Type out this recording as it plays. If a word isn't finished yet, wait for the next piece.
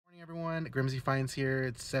everyone. Grimsy Finds here.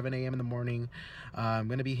 It's 7 a.m. in the morning. I'm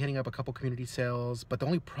going to be hitting up a couple community sales, but the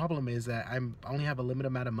only problem is that I only have a limited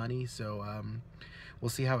amount of money, so we'll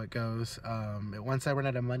see how it goes. Once I run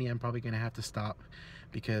out of money, I'm probably going to have to stop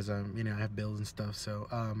because, you know, I have bills and stuff. So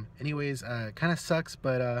anyways, kind of sucks,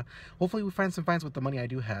 but hopefully we find some finds with the money I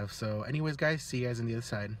do have. So anyways, guys, see you guys on the other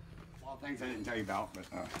side. Well, things I didn't tell you about, but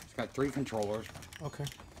it's got 3 controllers. Okay.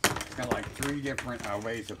 It's got like 3 different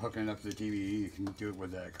ways of hooking it up to the TV. You can do it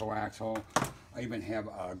with a coaxial. I even have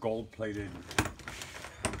a gold-plated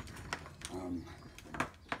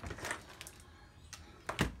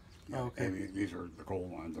okay. These are the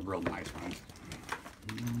gold ones, the real nice ones.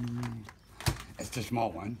 It's the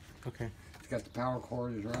small one. Okay. It's got the power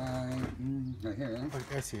cord is right here.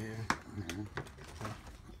 Okay, I see it.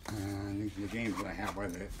 And these are the games that I have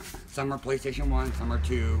with it. Some are PlayStation 1, some are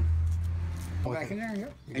 2. Go back in there,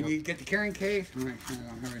 yep. And you get the carrying case. Make sure I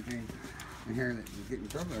don't have anything in here that you get in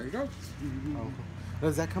trouble. There you go. Oh.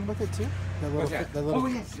 Does that come with it too? What's that? Oh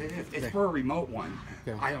yes, it is. It's for a remote one.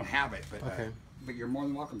 Okay. I don't have it, but okay. But you're more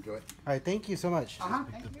than welcome to it. All right, thank you so much.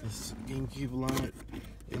 Thank you. This GameCube lot.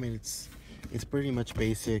 I mean, it's pretty much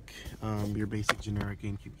basic. Your basic generic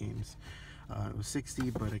GameCube games. It was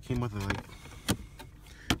 $60, but it came with like,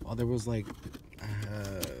 well, there was like,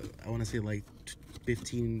 I want to say like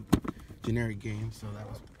 15 generic games, so that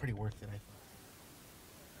was pretty worth it, I think.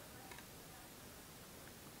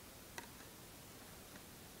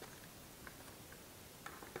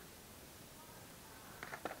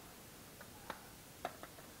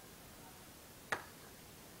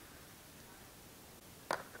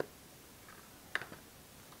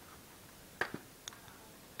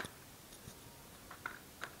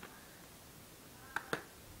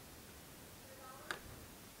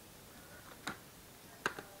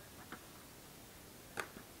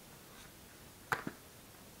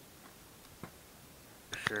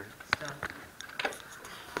 Sure.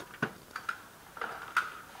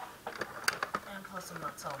 And plus I'm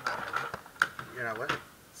not selling my You're not what?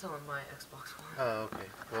 selling my Xbox One. Oh, okay.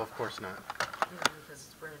 Well, of course not. Yeah, because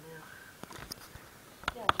it's brand new.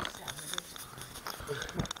 Yeah, just sell it.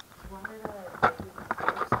 Why did I give you the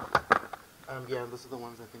games? Yeah, those are the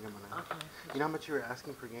ones I think I'm gonna. Okay. You know how much you were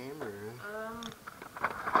asking per game, or?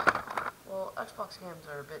 Well, Xbox games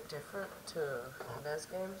are a bit different to NES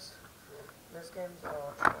games. NES games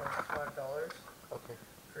are $5 Okay.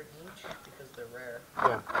 for each because they're rare.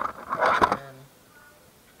 Yeah. And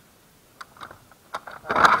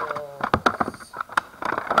I will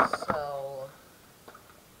sell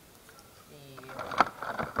the.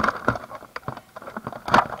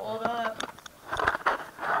 Hold up.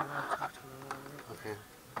 I'm gonna talk to you. Okay.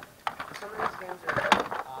 Some of these games are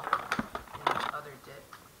off in each other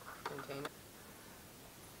container.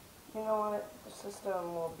 You know what? The system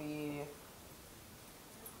will be.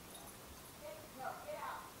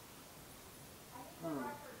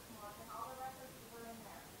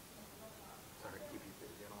 Sorry to keep you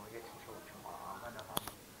busy. I don't want to get control too long. I know how.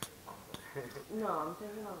 No, I'm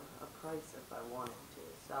thinking of a price if I wanted to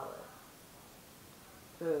sell it.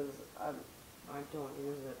 Because I don't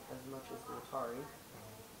use it as much as the Atari.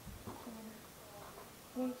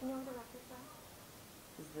 Do you know what the records are?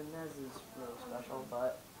 Because the NES is really special,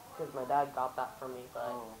 but because my dad got that for me,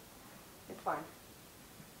 but it's fine.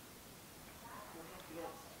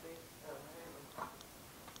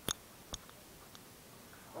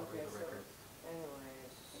 Okay, so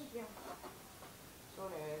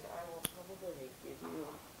anyways, I will probably give you,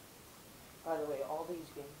 by the way, all these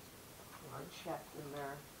games are checked in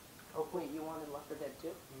there. Oh wait, you wanted Left 4 Dead 2?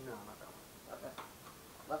 No, not that one. Okay.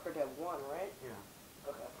 Left 4 Dead 1, right? Yeah.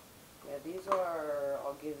 Okay. Yeah, these are,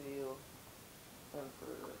 I'll give you them for,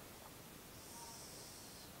 I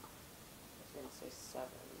was going to say 7,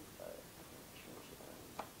 but I can change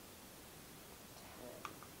them to 10,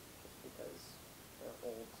 just because they're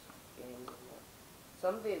old games.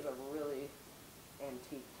 Some of these are really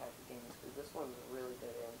antique type of games, because this one's a really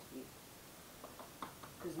good antique.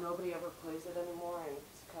 Because nobody ever plays it anymore, and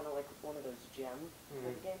it's kind of like one of those gem type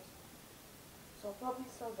of games. So I'll probably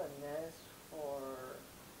sell the NES for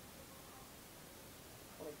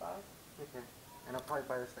 25. Okay. And I'll probably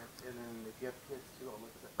buy this next. And then if you have PS2, I'll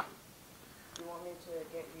look at that too. Do you want me to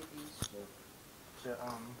get you these two? The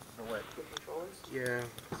what? The controllers? Yeah,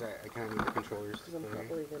 because I kind of need the controllers. Because I'm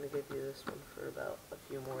probably going to give you this one for about a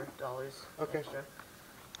few more dollars extra.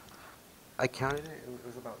 I counted it. It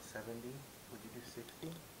was about 70. Would you do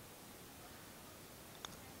 60?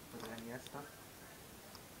 For the NES stuff?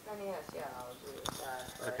 NES, yeah, I'll do that.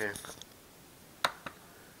 But Okay.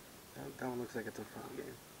 That one looks like it's a fun game.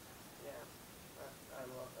 yeah, I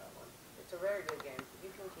love that one. It's a very good game. You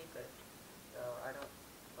can keep it, so I don't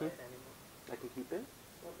play it anymore. keep it?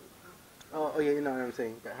 Oh yeah, you know what I'm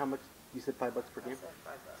saying. But how much? You said $5 per game? I said $5.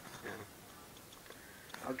 Yeah.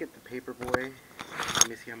 I'll get the Paperboy. Let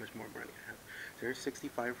me see how much more money I have. So there's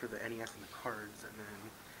 65 for the NES and the cards, and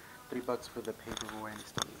then $3 for the Paperboy. And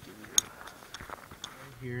still give you right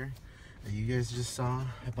here. And you guys just saw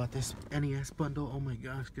I bought this NES bundle. Oh my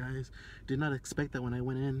gosh, guys! Did not expect that when I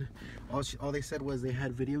went in. All they said was they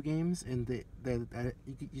had video games, and you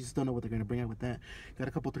just don't know what they're gonna bring out with that. Got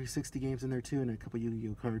a couple 360 games in there too, and a couple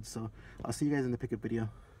Yu-Gi-Oh cards. So I'll see you guys in the pickup video.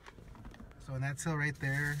 So in that sale right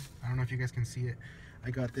there, I don't know if you guys can see it.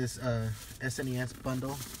 I got this SNES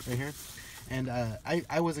bundle right here, and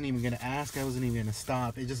I wasn't even gonna ask. I wasn't even gonna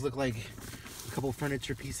stop. It just looked like a couple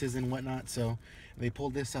furniture pieces and whatnot. So they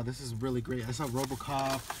pulled this out. This is really great. I saw RoboCop.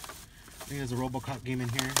 I think there's a RoboCop game in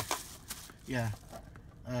here. Yeah,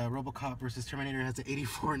 RoboCop versus Terminator has an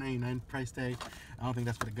 $84.99 price tag. I don't think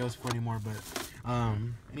that's what it goes for anymore, but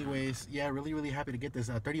anyways, yeah, really happy to get this.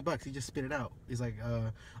 $30. He just spit it out. He's like,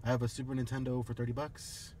 I have a Super Nintendo for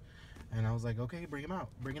 $30, and I was like, okay, bring it out,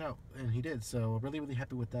 and he did. So really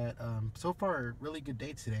happy with that. So far, really good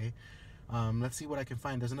day today. Let's see what I can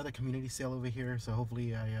find. There's another community sale over here, so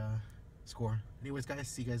hopefully I score. Anyways, guys,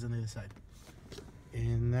 see you guys on the other side.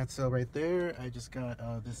 In that sale right there, I just got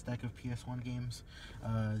this stack of PS1 games.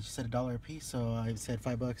 She said $1 a piece, so I said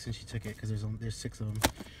 $5, and she took it because there's 6 of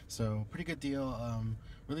them. So pretty good deal.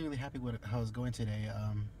 Really happy with how it's going today.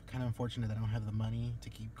 Kind of unfortunate that I don't have the money to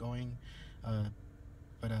keep going,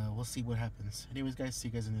 but we'll see what happens. Anyways, guys, see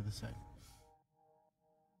you guys on the other side.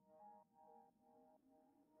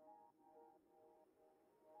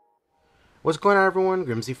 What's going on, everyone?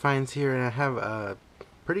 Grimsy Finds here, and I have a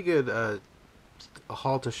pretty good a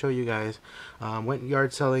haul to show you guys. Went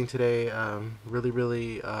yard selling today.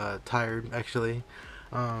 Really tired, actually.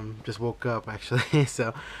 Just woke up, actually.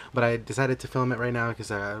 So, but I decided to film it right now because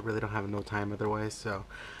I really don't have no time otherwise. So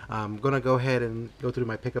I'm gonna go ahead and go through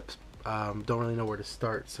my pickups. Don't really know where to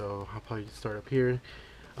start, so I'll probably start up here.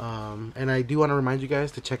 And I do want to remind you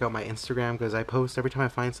guys to check out my Instagram, because I post every time I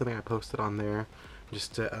find something. I post it on there,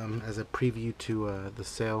 just to, as a preview to the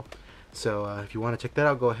sale. So if you want to check that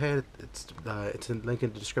out, go ahead. It's a link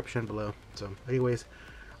in the description below. So anyways,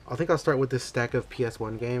 I think I'll start with this stack of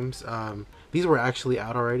PS1 games. These were actually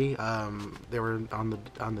out already. They were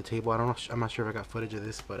on the table. I'm not sure if I got footage of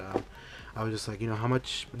this, but I was just like, you know, how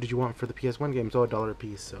much did you want for the PS1 games? Oh, $1 a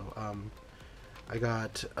piece. So I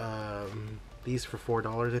got these for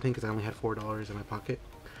 $4, I think, because I only had $4 in my pocket.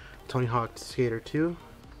 Tony Hawk Skater 2,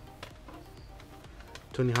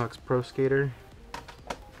 Tony Hawk's Pro Skater,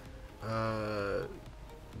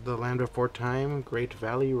 the Land Before Time Great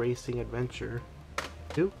Valley Racing Adventure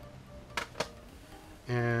 2,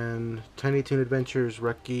 and Tiny Toon Adventures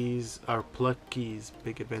Plucky's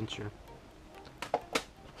Big Adventure.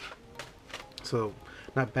 So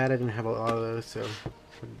not bad. I didn't have a lot of those, so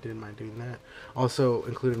didn't mind doing that. Also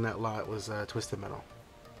included in that lot was Twisted Metal,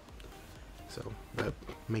 so that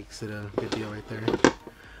makes it a good deal right there.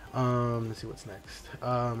 Let's see what's next.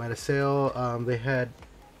 At a sale, they had,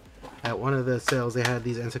 at one of the sales, they had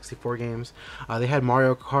these N64 games. They had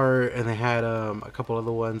Mario Kart, and they had a couple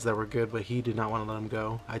other ones that were good, but he did not want to let them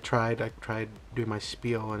go. I tried doing my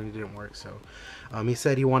spiel, and it didn't work. So he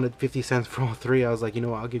said he wanted 50 cents for all 3. I was like, you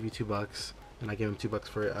know what, I'll give you $2, and I gave him $2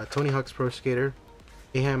 for it. Tony Hawk's Pro Skater,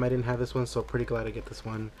 Mayhem, I didn't have this one, so pretty glad I get this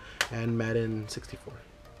one, and Madden 64.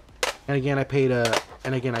 And again, I paid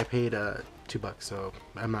 $2, so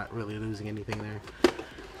I'm not really losing anything there.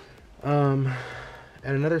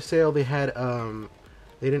 At another sale, they had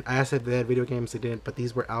they didn't. I asked if they had video games. They didn't, but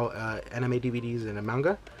these were out, anime DVDs and a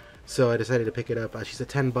manga. So I decided to pick it up. She said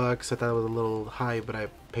 $10. I thought it was a little high, but I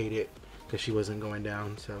paid it because she wasn't going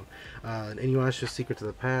down. So Inuyasha Secret of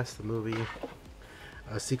the Past, the movie,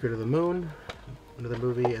 Secret of the Moon, another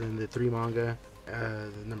movie, and then the 3 manga,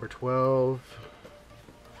 the number 12,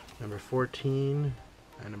 number 14,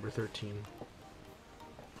 and number 13.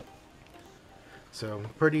 So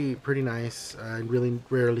pretty nice. I really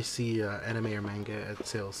rarely see anime or manga at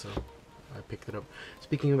sale, so I picked it up.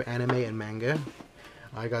 Speaking of anime and manga,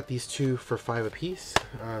 I got these 2 for $5 a piece.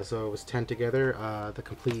 So it was 10 together. The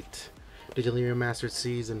complete digitally remastered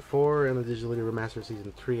season 4 and the digitally remastered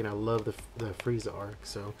season 3, and I love the Frieza arc.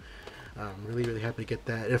 So I'm really happy to get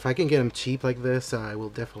that. If I can get them cheap like this, I will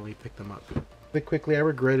definitely pick them up. But quickly, I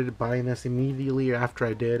regretted buying this immediately after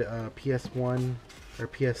I did PS1 or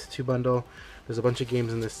PS2 bundle. There's a bunch of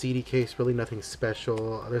games in the CD case, really nothing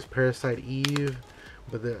special. There's Parasite Eve,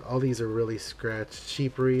 but all these are really scratched.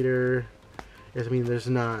 Cheap Reader. I mean, there's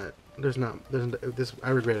this. I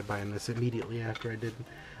regretted buying this immediately after I did.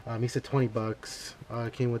 He said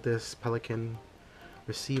 $20. Came with this Pelican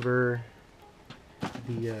receiver,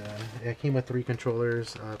 It came with 3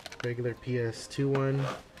 controllers: regular PS2 one,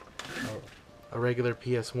 a regular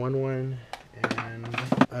PS1 one, and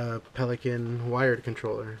a Pelican wired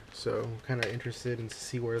controller. So kind of interested in to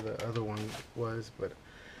see where the other one was, but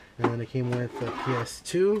and then it came with a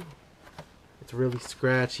PS2. It's really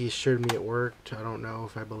scratchy. He assured me it worked. I don't know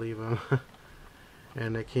if I believe him.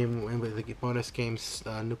 And it came in with the bonus game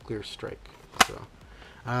Nuclear Strike. So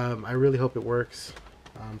I really hope it works.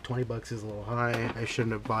 $20 is a little high. I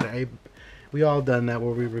shouldn't have bought it. We all done that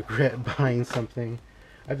where we regret buying something.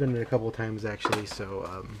 I've done it a couple of times actually.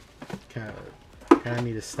 So kind of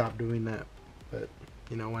need to stop doing that. But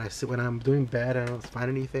you know, when I'm doing bad, I don't find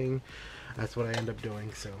anything. That's what I end up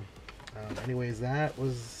doing. So anyways, that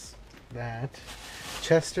was that.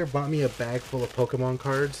 Chester bought me a bag full of Pokemon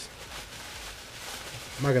cards.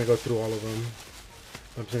 I'm not gonna go through all of them.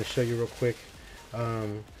 I'm just gonna show you real quick.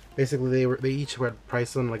 Basically, they each were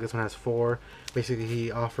priced on, like this one has 4. Basically,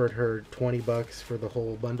 he offered her $20 for the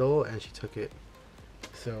whole bundle, and she took it.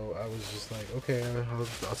 So I was just like, okay,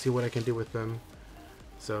 I'll see what I can do with them.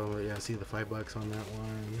 So yeah, I see the $5 on that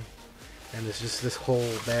one, and it's just this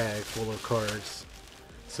whole bag full of cards.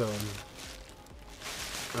 So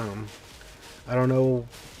I don't know.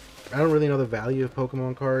 I don't really know the value of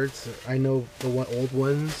Pokemon cards. I know the old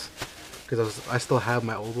ones because I still have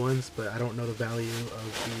my old ones, but I don't know the value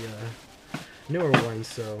of the newer ones.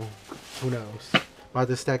 So who knows? Bought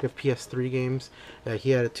this stack of PS3 games.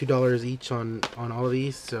 He had $2 each on all of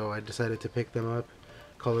these, so I decided to pick them up.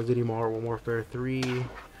 Call of Duty Modern Warfare 3,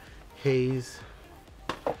 Haze,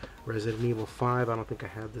 Resident Evil 5. I don't think I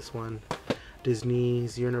had this one.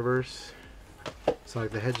 Disney's Universe.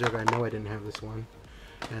 Sonic the Hedgehog. I know I didn't have this one.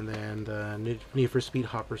 And then the Need for Speed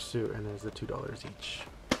Hot Pursuit, and there's the $2 each.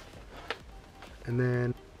 And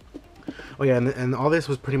then, oh yeah, and all this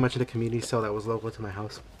was pretty much in a community sale that was local to my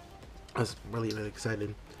house. I was really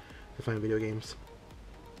excited to find video games.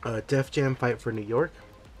 Def Jam Fight for New York,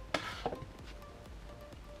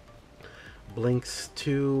 Blinks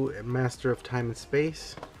 2 Master of Time and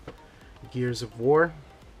Space, Gears of War,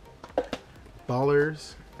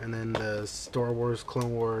 Ballers, and then the Star Wars,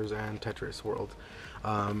 Clone Wars, and Tetris World.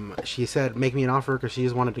 She said make me an offer because she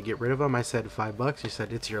just wanted to get rid of them. I said $5. She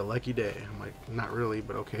said it's your lucky day. I'm like, not really,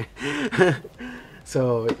 but okay.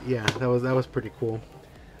 So yeah, that was pretty cool.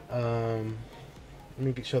 Let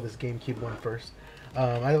me show this GameCube one first.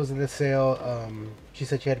 I was in the sale. She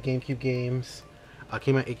said she had GameCube games.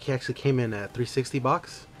 It actually came in a 360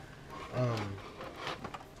 box.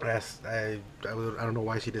 I don't know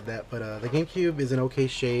why she did that, but the GameCube is in okay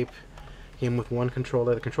shape. Came with 1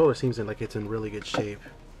 controller. The controller seems like it's in really good shape.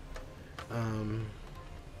 Oh,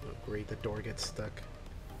 great, the door gets stuck.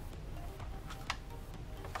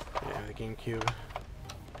 Yeah, the GameCube.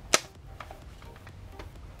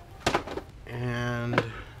 And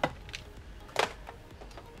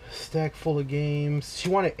stack full of games. She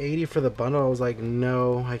wanted 80 for the bundle. I was like,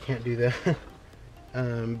 no, I can't do that.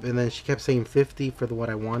 And then she kept saying 50 for what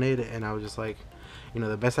I wanted, and I was just like, you know,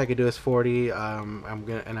 the best I could do is 40. I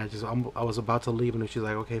was about to leave, and she's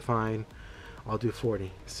like, okay, fine, I'll do 40.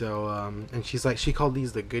 So and she's like, she called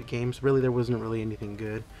these the good games. Really, there wasn't really anything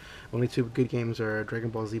good. Only 2 good games are Dragon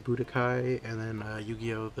Ball Z Budokai and then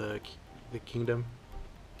Yu-Gi-Oh! The Kingdom.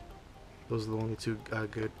 Those are the only 2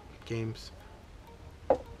 good games.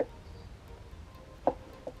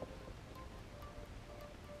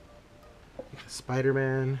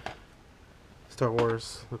 Spider-Man, Star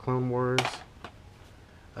Wars, The Clone Wars,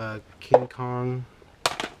 King Kong.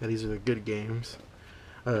 Yeah, these are the good games.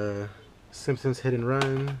 Simpsons Hit and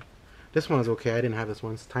Run. This one is okay. I didn't have this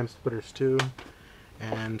one. It's Time Splitters 2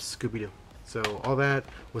 and Scooby-Doo. So all that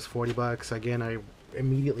was $40. Again, I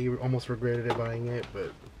immediately almost regretted it buying it,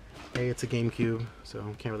 but hey, it's a GameCube, so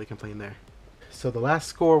can't really complain there. So the last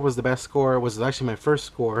score was the best score. It was actually my first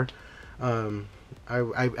score.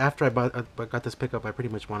 After I got this pickup, I pretty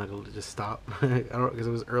much wanted to just stop. I don't, because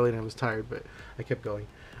it was early and I was tired, but I kept going.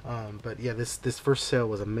 But yeah, this first sale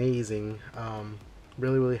was amazing.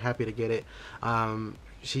 Really happy to get it.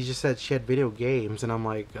 She just said she had video games, and I'm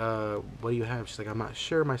like, what do you have? She's like, I'm not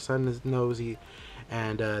sure. My son knows.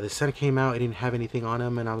 And the son came out. He didn't have anything on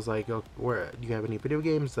him, and I was like, oh, where do you have any video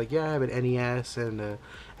games? Like, yeah, I have an NES and a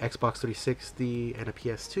Xbox 360 and a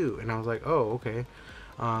PS2. And I was like, oh, okay.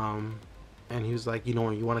 And he was like, you know,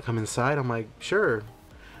 you want to come inside? I'm like, sure,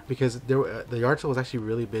 because the yard sale was actually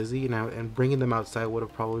really busy, and bringing them outside would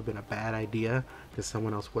have probably been a bad idea because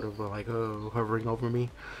someone else would have been like, oh, hovering over me.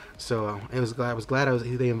 So I was glad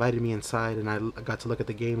they invited me inside, and I got to look at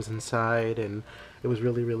the games inside, and it was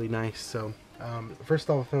really nice. So first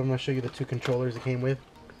off, I'm gonna show you the 2 controllers it came with,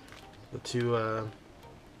 the 2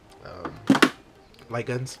 light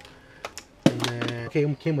guns. And then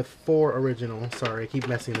came with 4 original. Sorry, I keep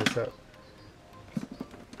messing this up.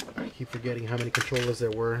 I keep forgetting how many controllers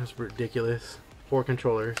there were. It's ridiculous. 4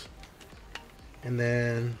 controllers. And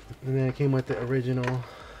then it came with the original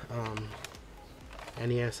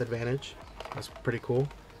NES Advantage. That's pretty cool.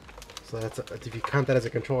 So that's if you count that as a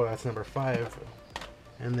controller, that's number 5.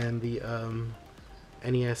 And then the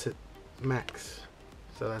NES Max.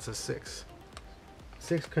 So that's a 6.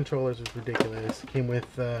 6 controllers was ridiculous. Came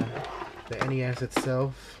with the NES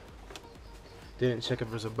itself. Didn't check if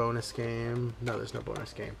there's a bonus game. No, there's no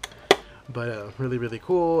bonus game. But really, really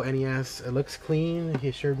cool. NES. It looks clean. He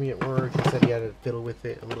assured me it worked. He said he had to fiddle with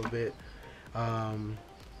it a little bit. Let's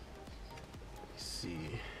see.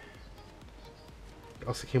 It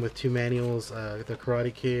also came with 2 manuals, The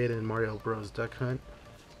Karate Kid and Mario Bros. Duck Hunt.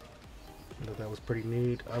 I thought that was pretty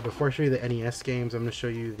neat. Before I show you the NES games, I'm going to show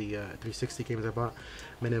you the 360 games I bought.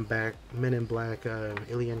 Men in Black,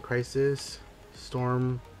 Alien Crisis,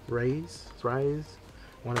 Storm Rise.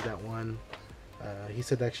 Wanted that one. He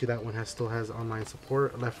said actually that one still has online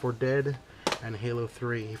support. Left 4 Dead and Halo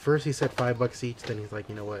 3. First he said $5 each, then he's like,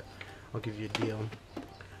 you know what, I'll give you a deal.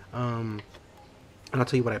 And I'll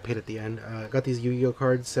tell you what I paid at the end. I got these Yu-Gi-Oh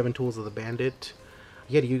cards, 7 Tools of the Bandit.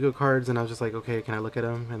 He had Yu-Gi-Oh cards, and I was just like, okay, can I look at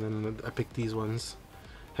them? And then I picked these ones: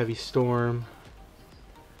 Heavy Storm,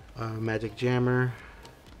 Magic Jammer,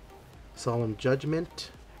 Solemn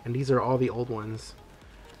Judgment, and these are all the old ones.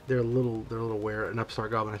 They're a little rare. An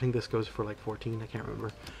Upstart Goblin. I think this goes for like 14. I can't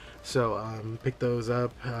remember. So pick those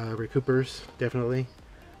up. Recoupers definitely.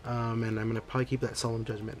 And I'm gonna probably keep that Solemn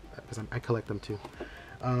Judgment because I collect them too.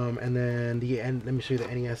 And then let me show you the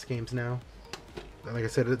NES games now. Like I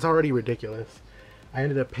said, it's already ridiculous. I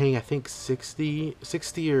ended up paying I think 60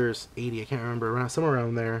 or 80. I can't remember. Somewhere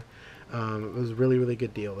around there. It was a really, really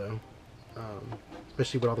good deal though.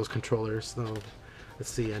 Especially with all those controllers. So let's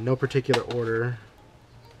see. No particular order.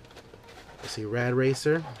 Let's see, Rad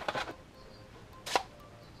Racer,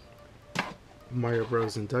 Mario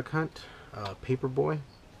Bros. And Duck Hunt, Paperboy,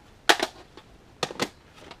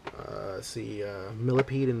 let's see,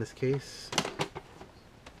 Millipede in this case,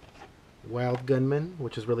 Wild Gunman,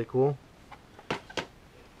 which is really cool,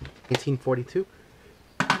 1942,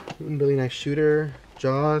 really nice shooter,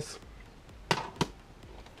 Jaws,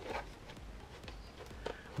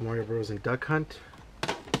 Mario Bros. And Duck Hunt,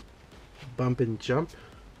 Bump and Jump,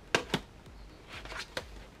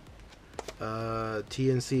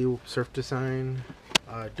 TNC Surf Design,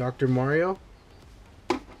 Dr. Mario,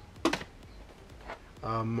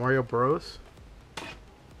 Mario Bros,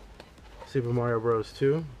 Super Mario Bros.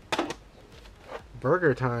 2,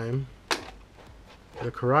 Burger Time,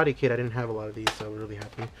 The Karate Kid. I didn't have a lot of these, so I was really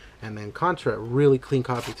happy. And then Contra, really clean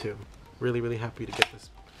copy too. Really, really happy to get this.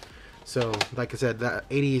 So, like I said, that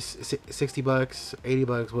 60 bucks, 80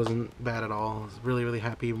 bucks wasn't bad at all. I was really, really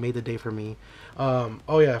happy. Made the day for me.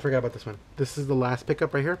 Oh yeah, I forgot about this one. This is the last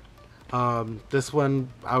pickup right here. This one,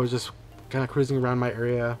 I was just kind of cruising around my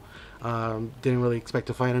area. Didn't really expect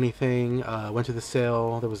to find anything. Went to the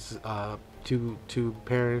sale. There was two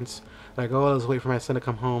parents. Like, oh, let's wait for my son to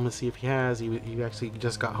come home and see if he has. He actually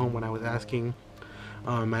just got home when I was asking.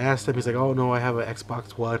 I asked him. He's like, oh no, I have an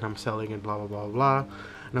Xbox One I'm selling and blah blah blah blah.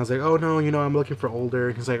 And I was like, oh no, I'm looking for older.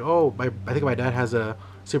 And he's like, oh, I think my dad has a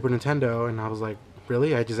Super Nintendo. And I was like,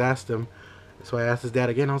 really? I just asked him. So I asked his dad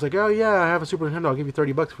again. I was like, oh yeah, I have a Super Nintendo. I'll give you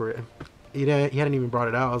 30 bucks for it. He hadn't even brought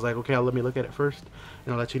it out. I was like, okay, let me look at it first,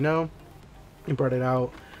 and I'll let you know. He brought it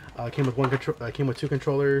out. Came with 2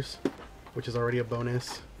 controllers, which is already a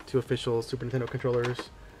bonus. 2 official Super Nintendo controllers.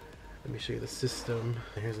 Let me show you the system.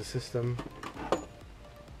 Here's the system.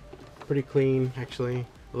 Pretty clean, actually.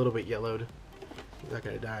 A little bit yellowed. Not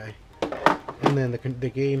gonna die. And then the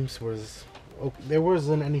games was, there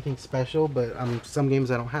wasn't anything special, but some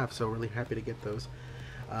games I don't have, so really happy to get those.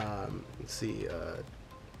 Let's see,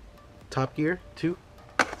 Top Gear 2,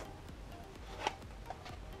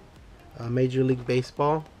 Major League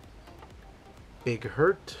Baseball, Big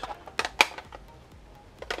Hurt,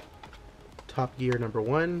 Top Gear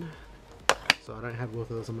 #1. So I don't have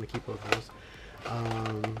both of those. I'm gonna keep both of those.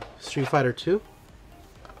 Street Fighter 2.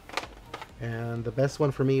 And the best one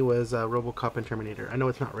for me was RoboCop and Terminator. I know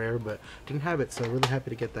it's not rare, but didn't have it, so really happy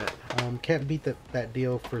to get that. Can't beat that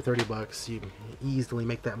deal for 30 bucks. You can easily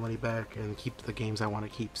make that money back and keep the games I want to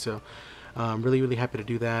keep. So really, really happy to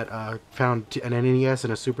do that. Found an NES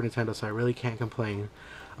and a Super Nintendo, so I really can't complain.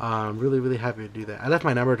 Really, really happy to do that. I left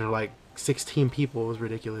my number to like 16 people. It was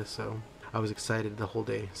ridiculous, so I was excited the whole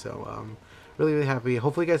day. So really, really happy.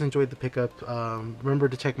 Hopefully you guys enjoyed the pickup. Remember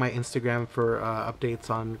to check my Instagram for updates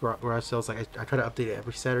on garage sales. Like I try to update it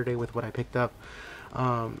every Saturday with what I picked up.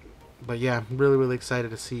 But yeah, really excited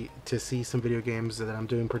to see some video games that I'm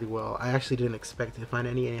doing pretty well. I actually didn't expect to find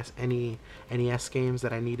any NES games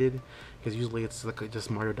that I needed, because usually it's like just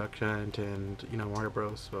Mario Duck Hunt and Mario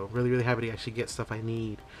Bros. So really happy to actually get stuff I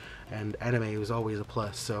need, and anime was always a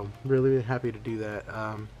plus. So really happy to do that.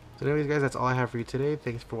 So anyways, guys, that's all I have for you today.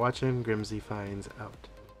 Thanks for watching. Grimsy Finds out.